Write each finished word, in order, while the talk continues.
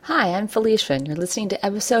Hi, I'm Felicia, and you're listening to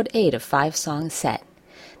episode 8 of 5 Song Set.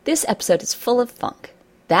 This episode is full of funk.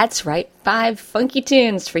 That's right, 5 funky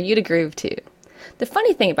tunes for you to groove to. The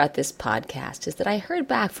funny thing about this podcast is that I heard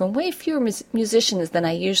back from way fewer musicians than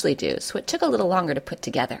I usually do, so it took a little longer to put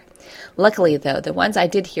together. Luckily, though, the ones I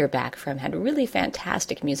did hear back from had really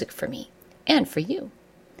fantastic music for me, and for you.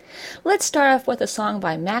 Let's start off with a song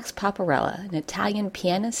by Max Paparella, an Italian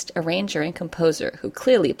pianist, arranger, and composer who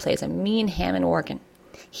clearly plays a mean Hammond organ.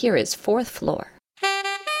 Here is Fourth Floor.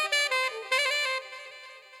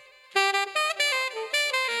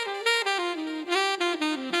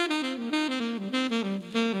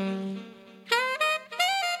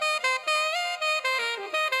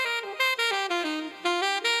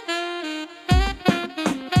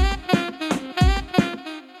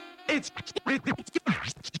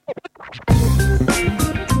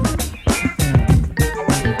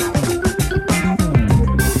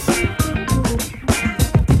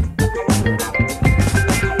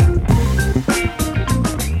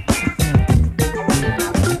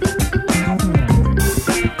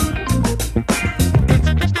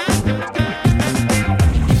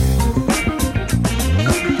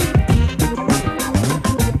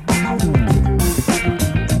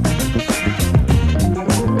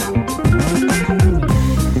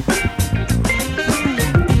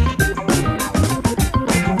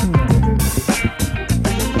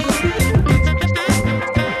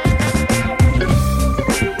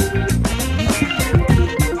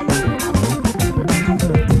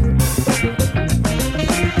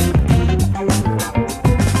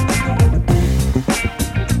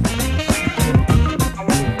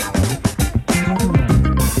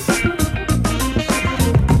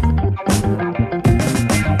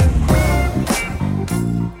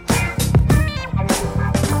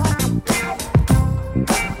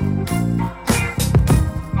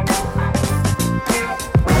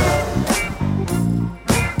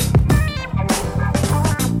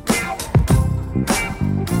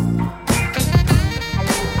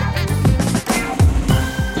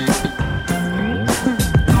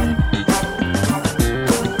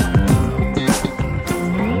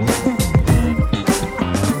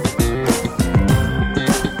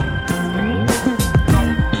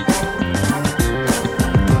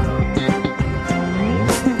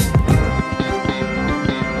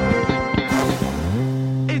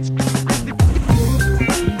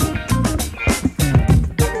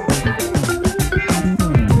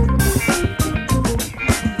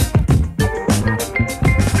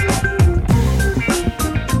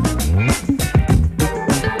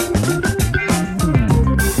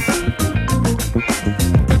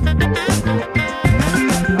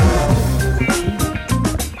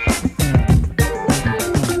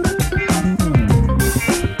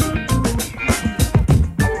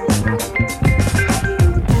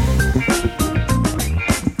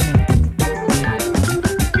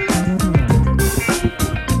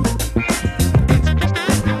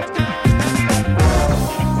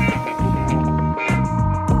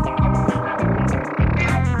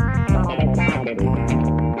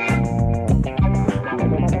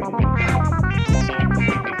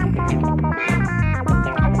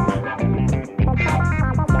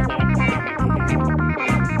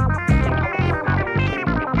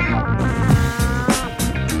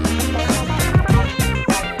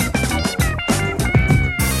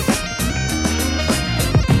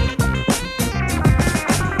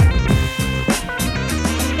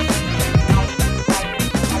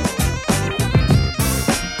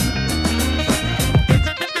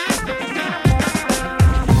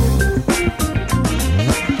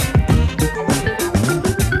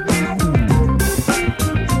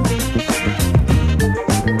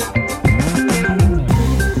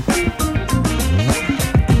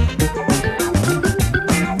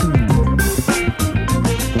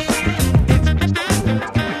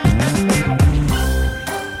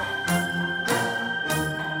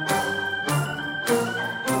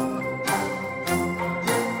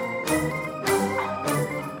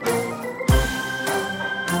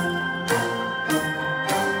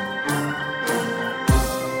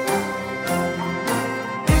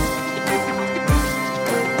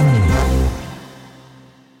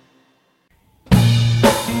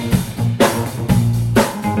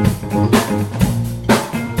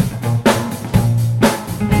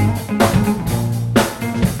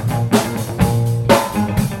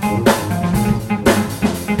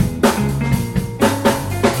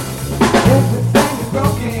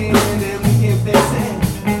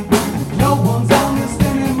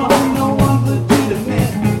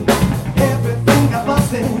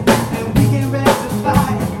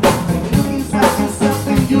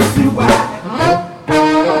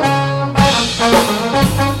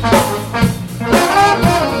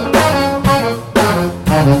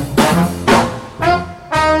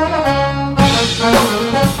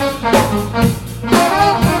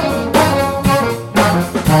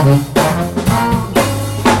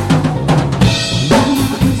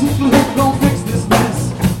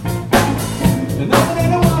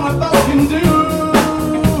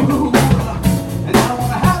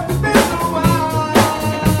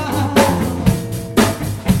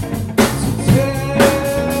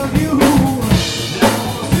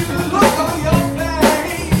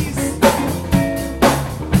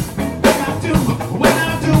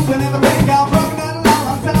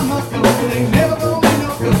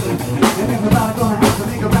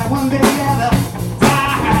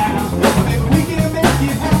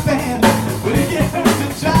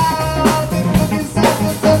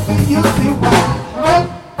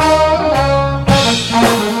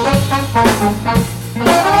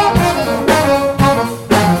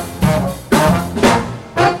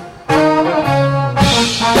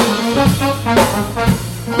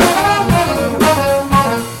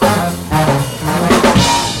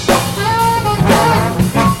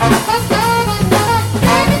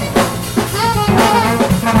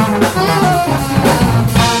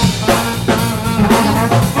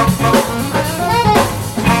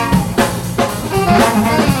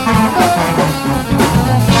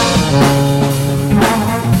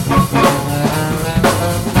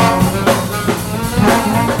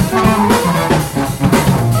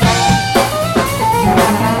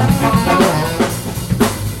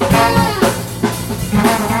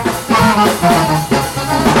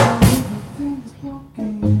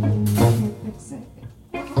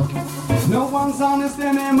 honest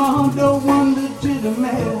anymore, no one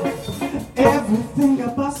legitimate. Everything I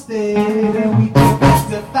busted, and we can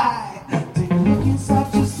testify. Take a look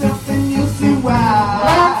inside yourself and you'll see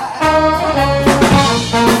why.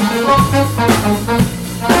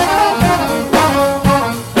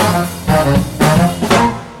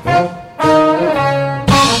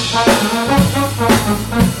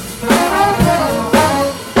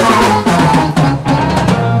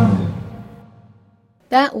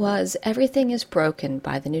 That was Everything is Broken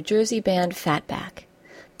by the New Jersey band Fatback.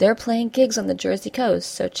 They're playing gigs on the Jersey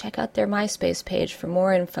coast, so check out their MySpace page for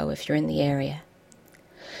more info if you're in the area.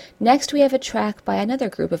 Next, we have a track by another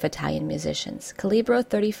group of Italian musicians, Calibro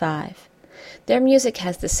 35. Their music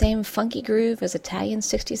has the same funky groove as Italian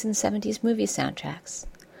 60s and 70s movie soundtracks.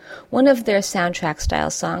 One of their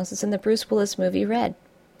soundtrack-style songs is in the Bruce Willis movie Red.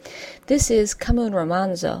 This is Come un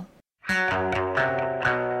romanzo.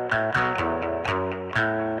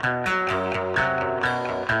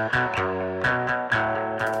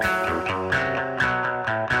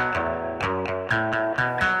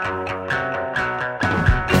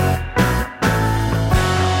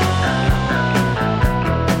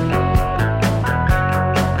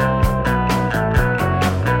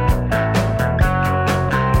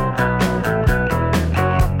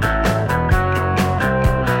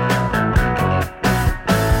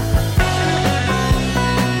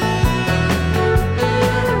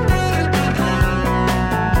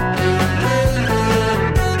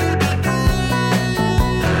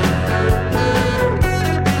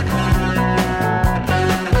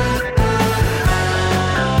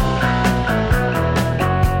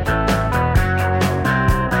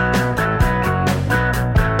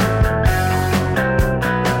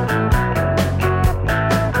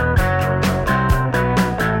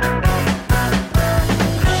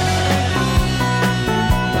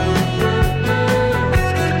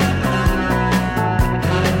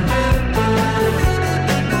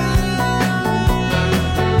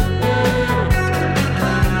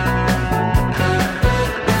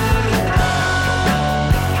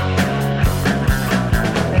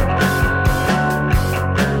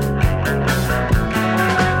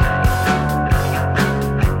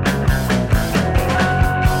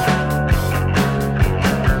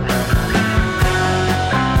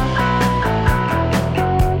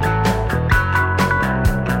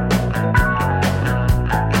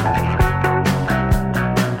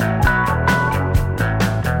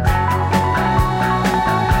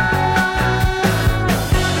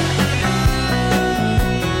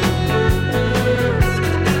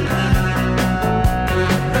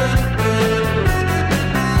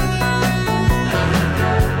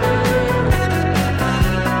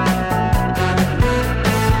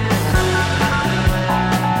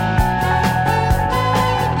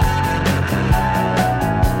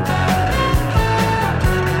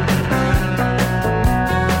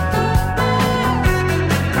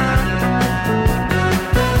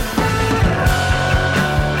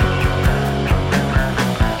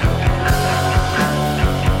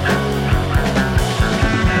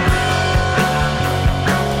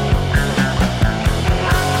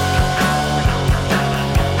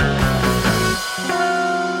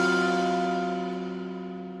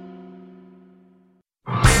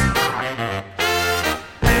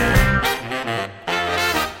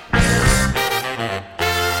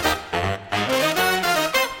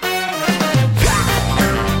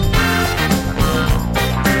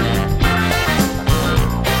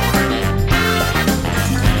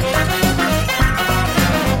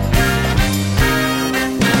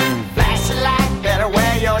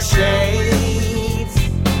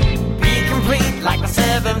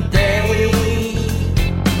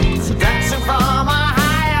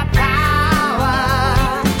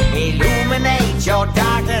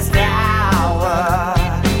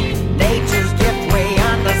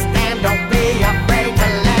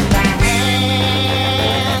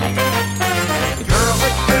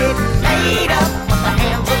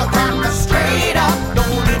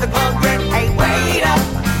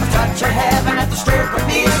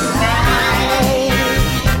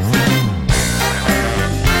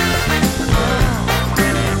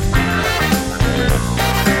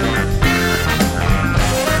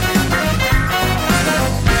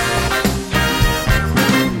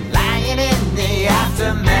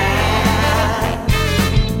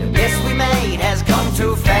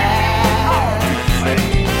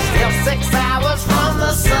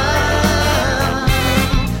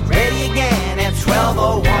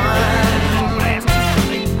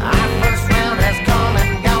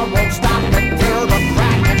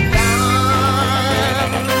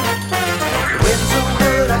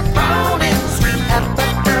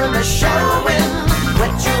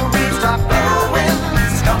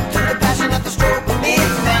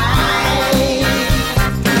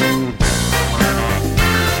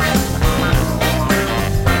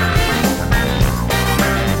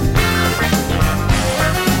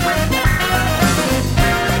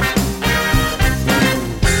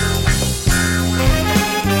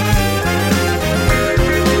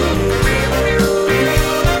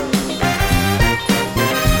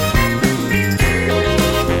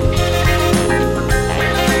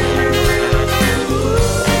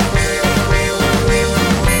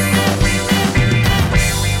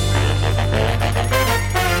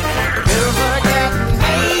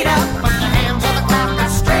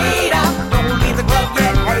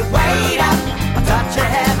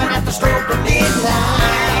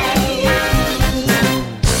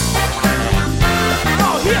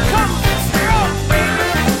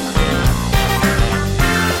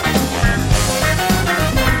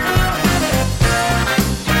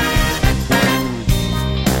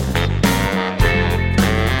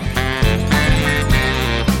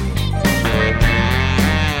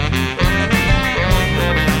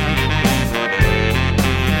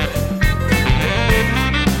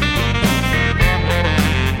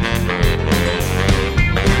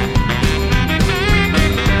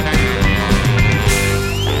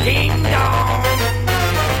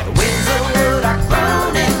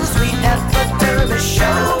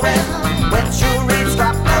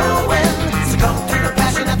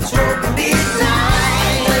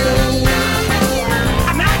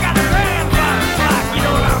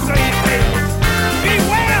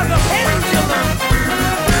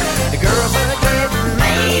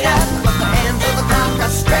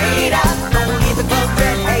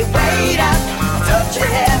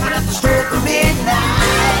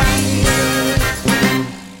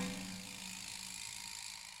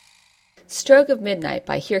 Stroke of Midnight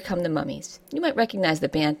by Here Come the Mummies. You might recognize the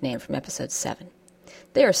band name from episode 7.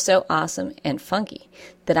 They are so awesome and funky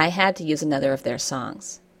that I had to use another of their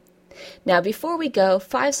songs. Now, before we go,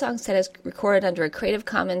 5 Song Set is recorded under a Creative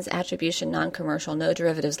Commons Attribution Non-Commercial No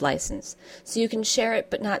Derivatives license, so you can share it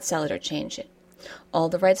but not sell it or change it. All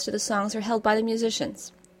the rights to the songs are held by the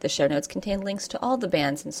musicians. The show notes contain links to all the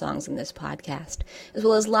bands and songs in this podcast, as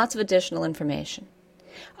well as lots of additional information.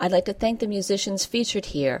 I'd like to thank the musicians featured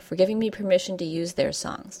here for giving me permission to use their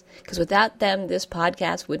songs, because without them, this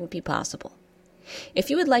podcast wouldn't be possible. If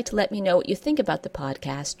you would like to let me know what you think about the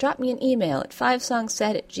podcast, drop me an email at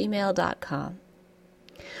 5songset@gmail.com.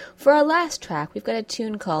 For our last track, we've got a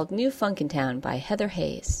tune called New Funkin' by Heather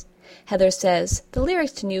Hayes. Heather says, the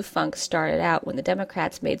lyrics to New Funk started out when the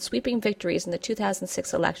Democrats made sweeping victories in the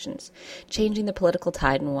 2006 elections, changing the political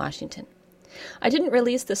tide in Washington. I didn't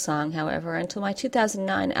release the song, however, until my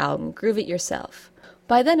 2009 album, Groove It Yourself.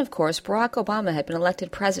 By then, of course, Barack Obama had been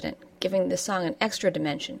elected president, giving the song an extra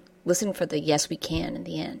dimension. Listen for the yes we can in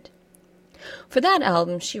the end. For that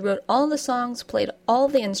album, she wrote all the songs, played all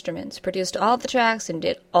the instruments, produced all the tracks, and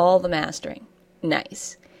did all the mastering.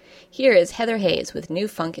 Nice. Here is Heather Hayes with New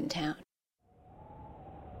Funkin' Town.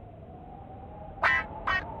 I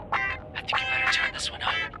think you better turn this one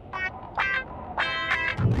up.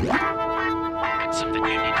 It's something you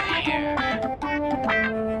need to hear.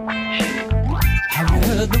 I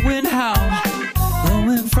heard the wind howl,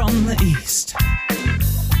 blowing from the east.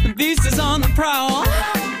 The beast is on the prowl,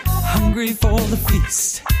 hungry for the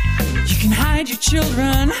feast. You can hide your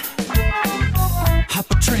children,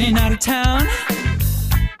 hop a train out of town,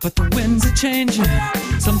 but the winds are changing,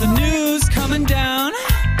 something new's coming down.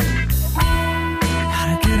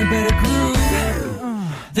 Gotta get a better groove,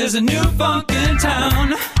 there's a new funk in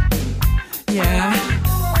town. Yeah.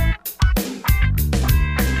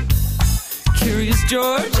 Curious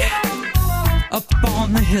George, up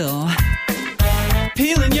on the hill,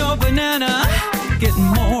 peeling your banana, getting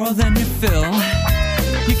more than you fill.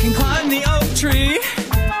 You can climb the oak tree,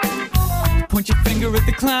 point your finger at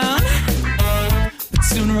the clown, but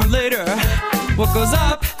sooner or later, what goes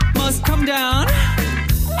up must come down.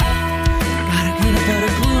 Gotta get a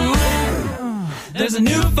better groove, there's a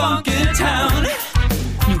new funk in town.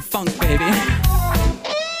 New funk, baby.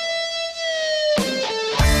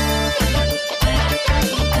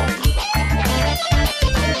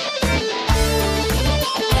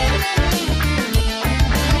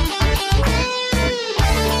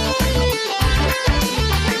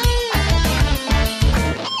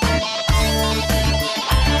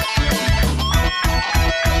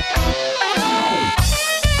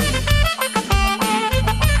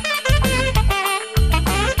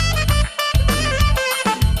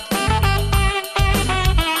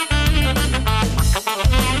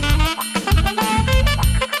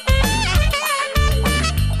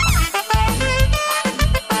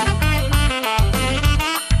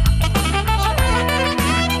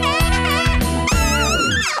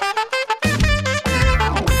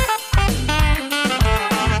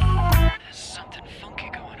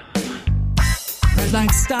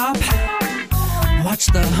 Light stop, watch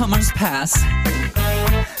the Hummers pass.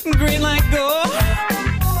 Green light go,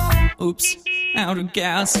 oops, out of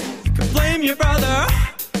gas. You can blame your brother,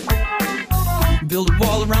 build a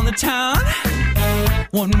wall around the town.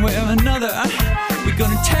 One way or another, we're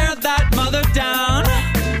gonna tear that mother down.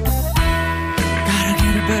 Gotta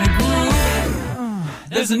get a better groove,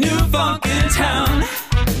 there's a new funk in town.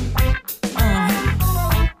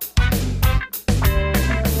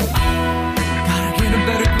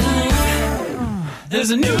 There's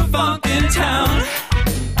a new funk in town.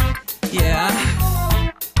 Yeah.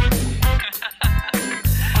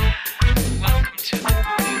 Welcome to the new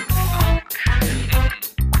funk.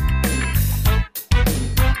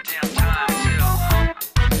 Damn time, too.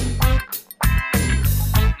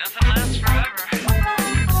 Nothing lasts forever.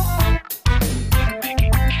 Gotta make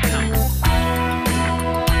it count.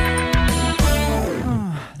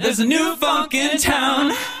 There's a new funk in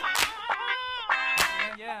town.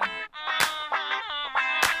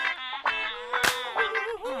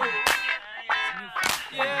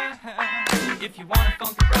 If you wanna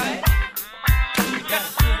funk it right, you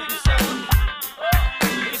gotta groove it yourself.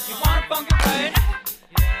 If you wanna funk it right,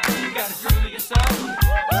 you gotta groove it yourself.